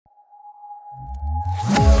Welcome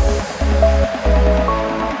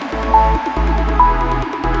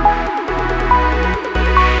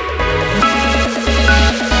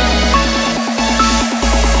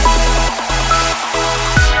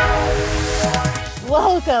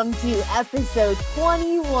to episode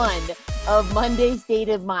 21 of Monday State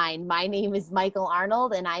of Mind. My name is Michael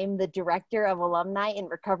Arnold, and I am the Director of Alumni and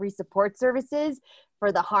Recovery Support Services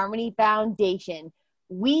for the Harmony Foundation.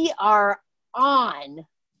 We are on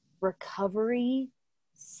recovery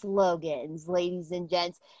slogans, ladies and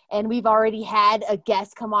gents, and we've already had a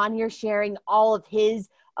guest come on here sharing all of his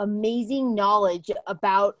amazing knowledge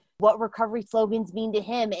about what recovery slogans mean to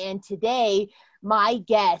him. And today, my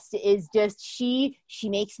guest is just, she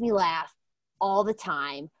makes me laugh all the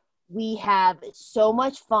time. We have so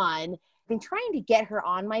much fun. I've been trying to get her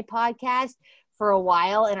on my podcast for a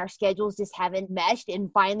while, and our schedules just haven't meshed.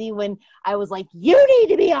 And finally, when I was like, you need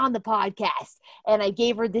to be on the podcast, and I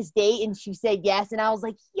gave her this date and she said yes. And I was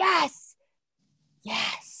like, yes.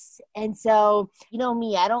 And so, you know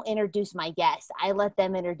me, I don't introduce my guests. I let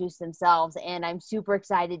them introduce themselves. And I'm super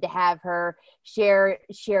excited to have her share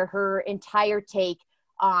her entire take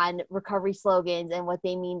on recovery slogans and what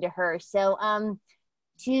they mean to her. So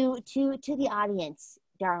to the audience,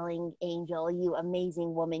 darling angel, you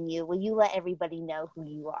amazing woman, will you let everybody know who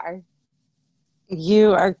you are?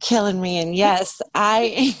 You are killing me. And yes,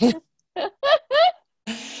 I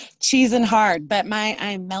cheese and hard, but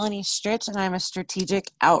I'm Melanie Stritch, and I'm a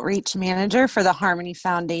strategic outreach manager for the Harmony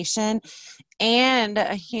Foundation and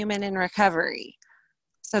a human in recovery.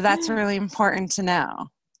 So that's really important to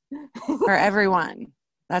know for everyone.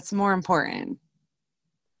 That's more important.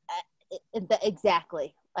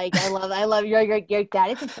 Exactly. Like I love your that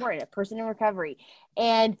is important, a person in recovery.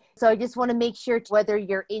 And so I just want to make sure, whether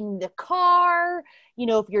you're in the car,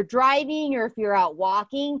 if you're driving or if you're out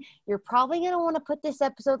walking, you're probably going to want to put this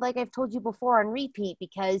episode, like I've told you before, on repeat,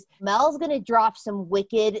 because Mel's going to drop some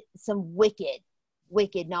wicked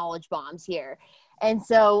knowledge bombs here. And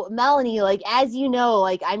so Melanie, as you know,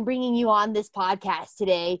 I'm bringing you on this podcast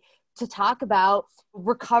today to talk about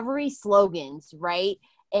recovery slogans, right?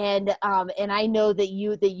 And I know that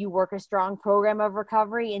you work a strong program of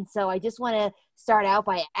recovery. And so I just want to start out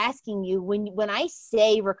by asking you, when I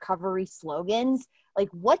say recovery slogans,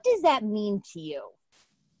 what does that mean to you?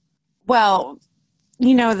 Well,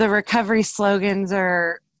 the recovery slogans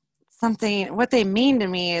are something, what they mean to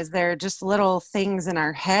me is they're just little things in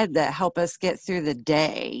our head that help us get through the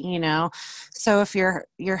day, So if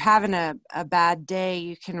you're having a bad day,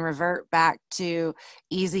 you can revert back to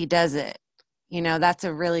easy does it. That's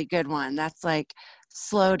a really good one. That's like,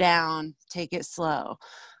 slow down, take it slow.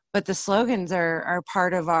 But the slogans are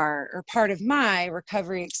part of my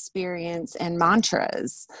recovery experience and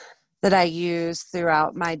mantras that I use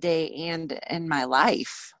throughout my day and in my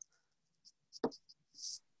life.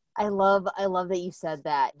 I love that you said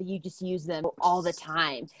that you just use them all the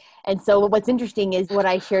time. And so what's interesting is what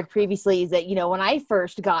I shared previously is that, when I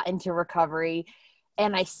first got into recovery,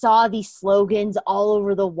 and I saw these slogans all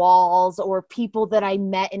over the walls, or people that I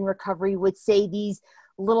met in recovery would say these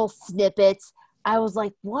little snippets, I was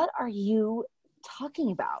like, what are you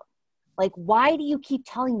talking about? Why do you keep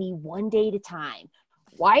telling me one day at a time?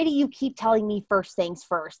 Why do you keep telling me first things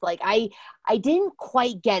first? I didn't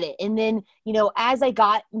quite get it. And then, as I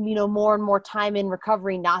got, more and more time in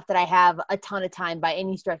recovery, not that I have a ton of time by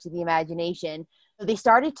any stretch of the imagination, they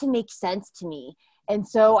started to make sense to me. And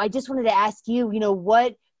so I just wanted to ask you,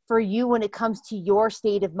 what for you, when it comes to your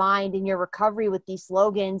state of mind and your recovery with these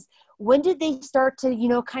slogans, when did they start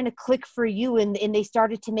to, kind of click for you and they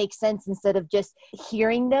started to make sense instead of just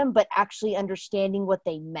hearing them, but actually understanding what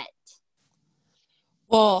they meant?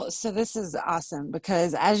 Well, so this is awesome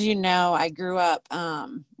because, as you know, I grew up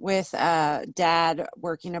with a dad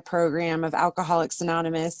working a program of Alcoholics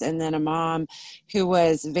Anonymous, and then a mom who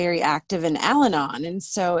was very active in Al-Anon. And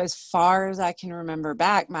so as far as I can remember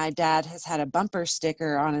back, my dad has had a bumper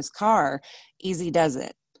sticker on his car, easy does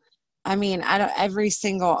it. I mean, every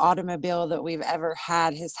single automobile that we've ever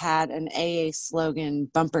had has had an AA slogan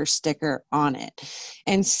bumper sticker on it.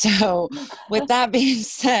 And so with that being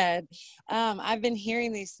said, I've been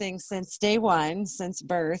hearing these things since day one, since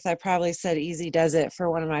birth. I probably said easy does it for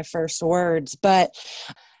one of my first words, but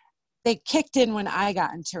they kicked in when I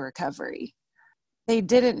got into recovery. They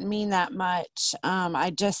didn't mean that much.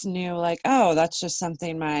 I just knew oh, that's just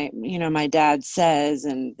something my dad says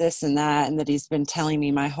and this and that, and that he's been telling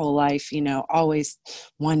me my whole life, always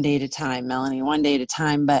one day at a time, Melanie, one day at a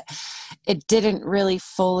time. But it didn't really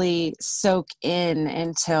fully soak in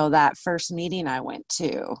until that first meeting I went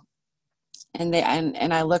to.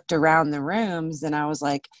 And I looked around the rooms and I was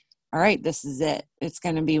like, all right, this is it. It's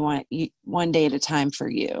going to be one day at a time for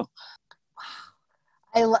you.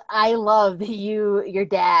 I love that your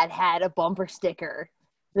dad had a bumper sticker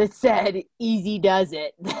that said "Easy does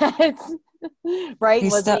it." That's right.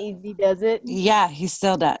 Wasn't it Easy does it? Yeah, he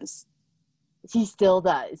still does. He still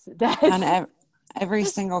does. On every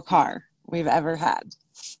single car we've ever had.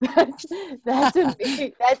 That's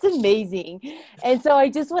amazing. That's amazing. And so I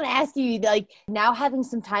just want to ask you, like, now having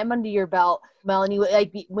some time under your belt, Melanie,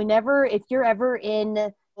 like, if you're ever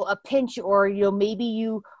in a pinch, or maybe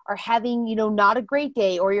you are having not a great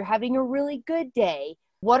day, or you're having a really good day,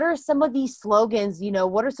 what are some of these slogans,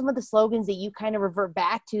 what are some of the slogans that you kind of revert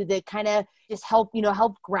back to that kind of just help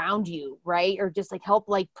ground you, right? Or just like help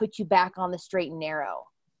like put you back on the straight and narrow?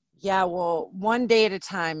 Yeah, well, one day at a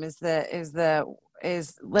time is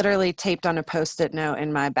literally taped on a Post-it note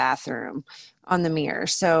in my bathroom on the mirror.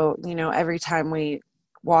 So, every time we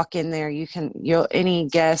walk in there, any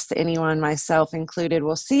guest, anyone, myself included,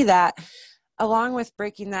 will see that, along with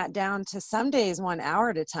breaking that down to some days 1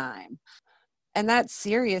 hour at a time. And that's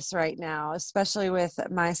serious right now, especially with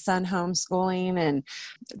my son homeschooling and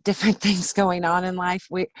different things going on in life.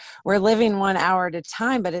 We're living 1 hour at a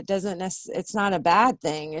time, but it's not a bad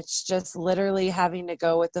thing. It's just literally having to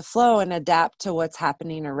go with the flow and adapt to what's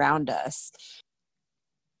happening around us,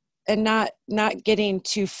 and not getting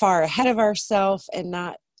too far ahead of ourselves and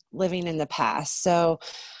not living in the past. So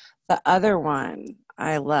the other one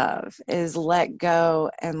I love is let go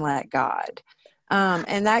and let God.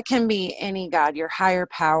 And that can be any God, your higher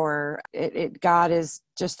power. God is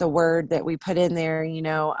just the word that we put in there,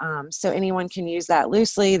 so anyone can use that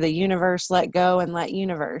loosely. The universe, let go and let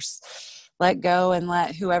universe. Let go and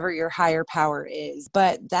let whoever your higher power is.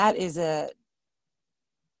 But that's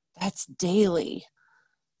daily.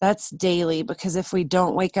 That's daily, because if we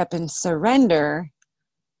don't wake up and surrender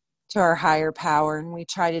to our higher power and we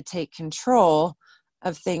try to take control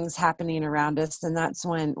of things happening around us, then that's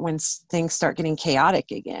when things start getting chaotic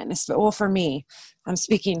again. Well, for me, I'm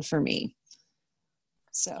speaking for me.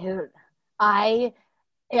 So dude, I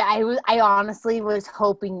honestly was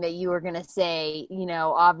hoping that you were going to say,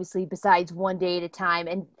 obviously besides one day at a time.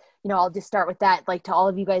 And, I'll just start with that. Like, to all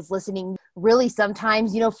of you guys listening, really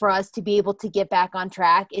sometimes, for us to be able to get back on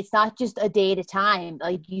track, it's not just a day at a time.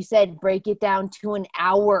 Like you said, break it down to an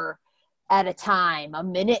hour at a time, a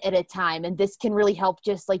minute at a time. And this can really help,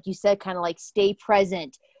 just like you said, kind of like stay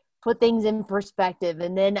present, put things in perspective.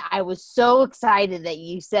 And then I was so excited that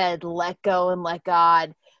you said, let go and let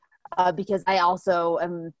God, because I also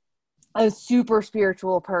am a super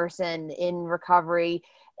spiritual person in recovery.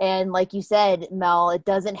 And like you said, Mel, it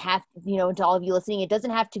doesn't have, to all of you listening, it doesn't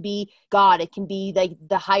have to be God. It can be like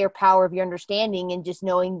the higher power of your understanding, and just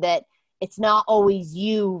knowing that it's not always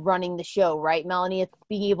you running the show, right, Melanie? It's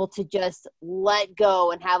being able to just let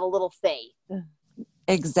go and have a little faith.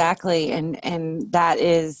 Exactly. And that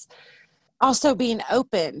is also being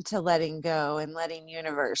open to letting go and letting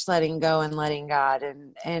universe, letting go and letting God,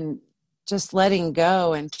 and just letting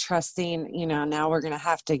go and trusting, now we're going to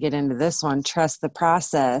have to get into this one, trust the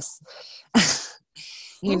process,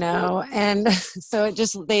 and so it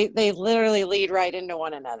just, they literally lead right into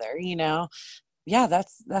one another, Yeah,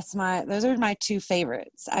 those are my two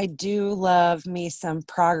favorites. I do love me some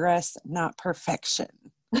progress, not perfection.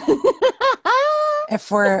 If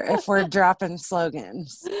we're dropping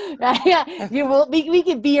slogans. Yeah, we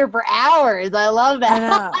could be here for hours. I love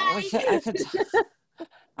that.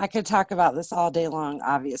 I could talk about this all day long,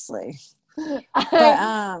 obviously. But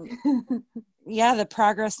yeah, the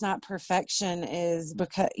progress, not perfection is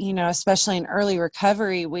because, especially in early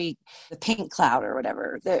recovery, the pink cloud or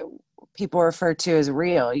whatever that people refer to as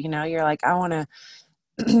real, you're like, I'm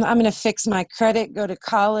going to fix my credit, go to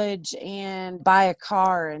college, and buy a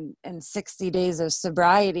car and 60 days of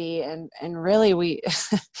sobriety. And really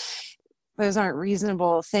those aren't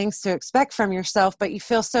reasonable things to expect from yourself, but you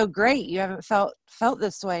feel so great. You haven't felt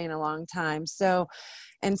this way in a long time. So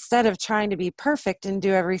instead of trying to be perfect and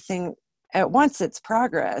do everything at once, it's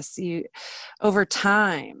progress. Over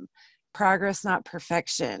time, progress, not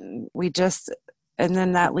perfection. And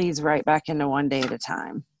then that leads right back into one day at a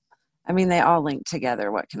time. I mean, they all link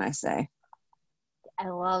together. What can I say? I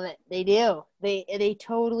love it. They do. They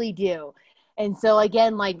totally do. And so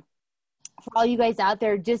again, like, for all you guys out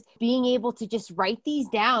there, just being able to just write these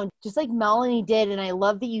down, just like Melanie did. And I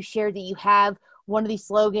love that you shared that you have one of these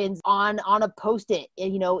slogans on a Post-it,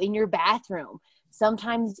 in your bathroom.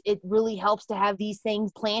 Sometimes it really helps to have these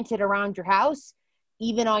things planted around your house,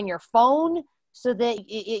 even on your phone, so that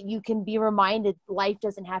you can be reminded life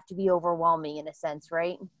doesn't have to be overwhelming in a sense,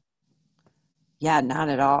 right? Yeah, not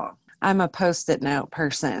at all. I'm a Post-it note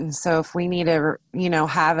person. So if we need to,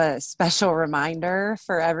 have a special reminder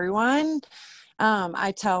for everyone,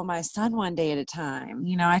 I tell my son one day at a time.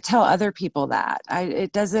 I tell other people that.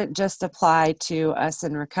 It doesn't just apply to us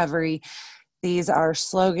in recovery. These are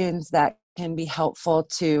slogans that can be helpful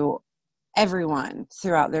to everyone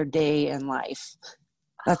throughout their day and life.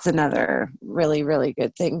 That's another really, really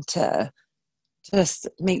good thing to just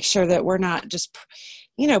make sure that we're not just,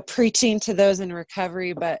 preaching to those in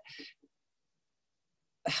recovery, but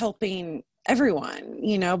helping everyone,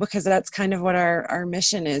 because that's kind of what our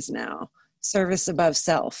mission is now. Service above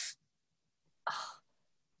self.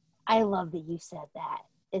 I love that you said that.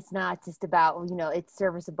 It's not just about, it's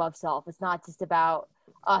service above self. It's not just about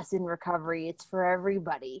us in recovery. It's for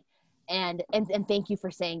everybody. And thank you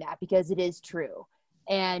for saying that, because it is true.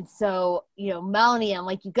 And so, Melanie, I'm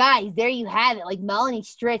like, you guys, there you have it. Like Melanie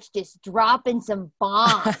Stritch just dropping some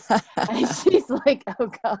bombs. And she's like,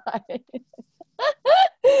 oh God.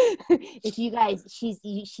 If you guys, she's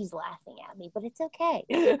laughing at me, but it's okay.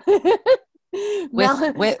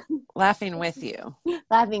 Laughing with you.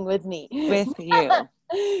 Laughing with me. With you.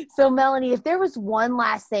 So Melanie, if there was one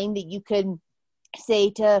last thing that you could say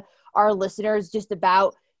to our listeners just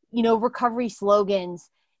about, recovery slogans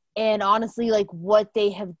and honestly, like what they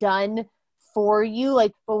have done for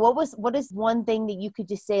you, but what is one thing that you could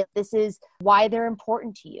just say, this is why they're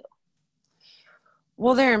important to you?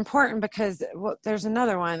 Well, they're important because there's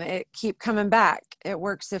another one. Keep coming back. It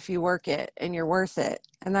works if you work it, and you're worth it.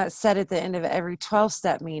 And that's said at the end of every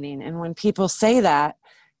 12-step meeting. And when people say that,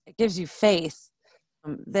 it gives you faith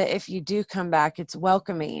that if you do come back, it's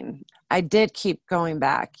welcoming. I did keep going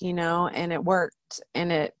back, and it worked,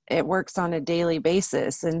 and it works on a daily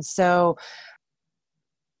basis. And so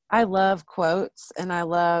I love quotes, and I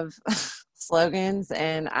love slogans,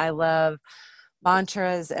 and I love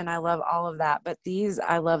mantras, and I love all of that. But these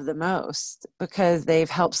I love the most because they've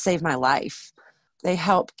helped save my life. They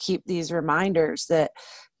help keep these reminders that,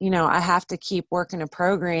 I have to keep working a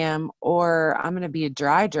program or I'm going to be a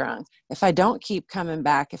dry drunk. If I don't keep coming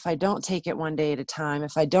back, if I don't take it one day at a time,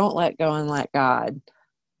 if I don't let go and let God,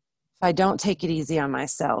 if I don't take it easy on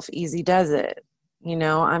myself, easy does it.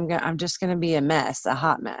 I'm just going to be a mess, a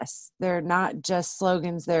hot mess. They're not just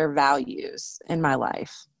slogans, they're values in my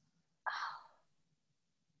life.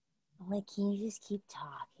 I'm like, can you just keep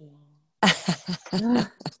talking?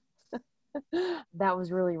 That was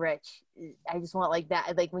really rich. I just want like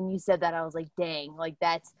that. Like when you said that, I was like, dang,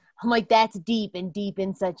 that's deep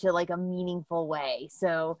in such a meaningful way.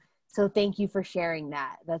 So thank you for sharing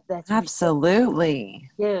that. That's absolutely.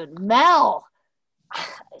 Dude, Mel.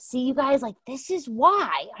 See, you guys, this is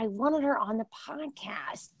why I wanted her on the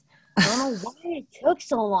podcast. I don't know why it took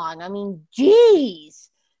so long. I mean,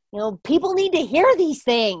 geez. People need to hear these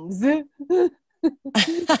things.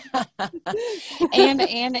 and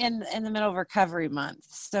in the middle of recovery month.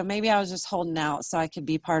 So maybe I was just holding out so I could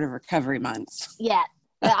be part of recovery month. Yeah,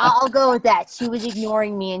 I'll go with that. She was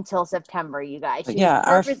ignoring me until September, you guys. She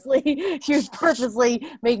was purposely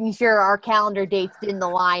making sure our calendar dates didn't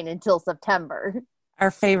align until September. Our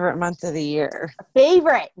favorite month of the year.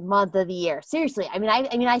 Favorite month of the year. Seriously. I mean,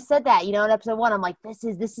 I said that, in episode 1, I'm like, this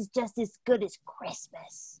is just as good as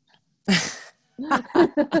Christmas.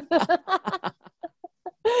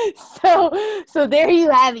 So there you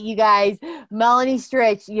have it, you guys. Melanie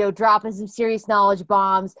Stritch, dropping some serious knowledge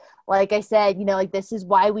bombs. Like I said, this is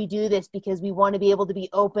why we do this, because we want to be able to be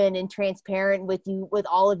open and transparent with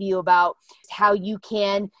all of you about how you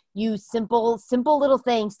can use simple little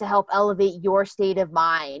things to help elevate your state of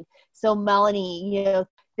mind. So Melanie,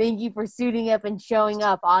 thank you for suiting up and showing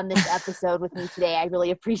up on this episode with me today. I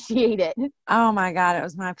really appreciate it. Oh my God, it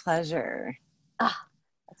was my pleasure.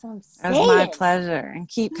 That's what I'm saying. It was my pleasure. And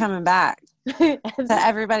keep coming back to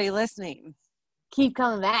everybody listening. Keep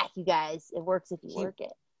coming back, you guys. It works if you work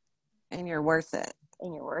it. And you're worth it.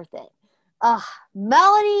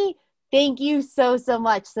 Melanie, thank you so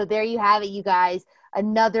much. So there you have it, you guys.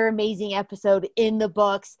 Another amazing episode in the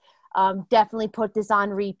books. Definitely put this on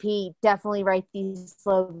repeat. Definitely write these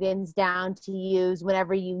slogans down to use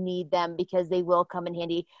whenever you need them, because they will come in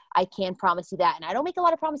handy. I can promise you that. And I don't make a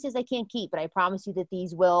lot of promises I can't keep, but I promise you that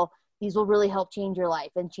these will really help change your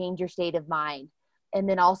life and change your state of mind. And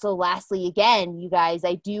then also lastly, again, you guys,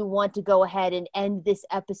 I do want to go ahead and end this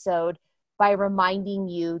episode by reminding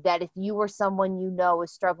you that if you or someone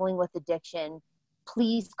is struggling with addiction,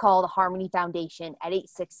 please call the Harmony Foundation at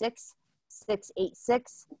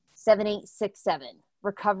 866-686-7867.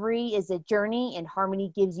 Recovery is a journey, and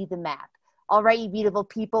Harmony gives you the map. All right, you beautiful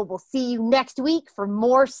people, we'll see you next week for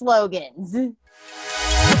more slogans.